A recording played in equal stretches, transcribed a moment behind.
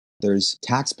There's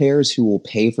taxpayers who will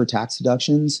pay for tax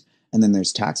deductions, and then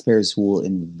there's taxpayers who will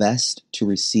invest to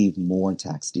receive more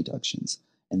tax deductions.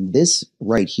 And this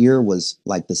right here was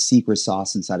like the secret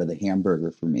sauce inside of the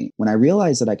hamburger for me. When I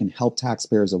realized that I can help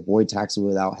taxpayers avoid taxes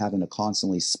without having to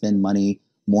constantly spend money,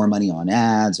 more money on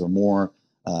ads or more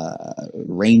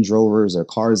Range Rovers or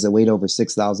cars that weigh over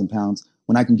 6,000 pounds,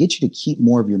 when I can get you to keep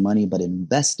more of your money but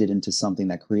invest it into something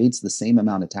that creates the same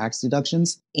amount of tax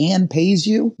deductions and pays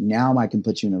you, now I can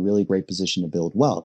put you in a really great position to build wealth.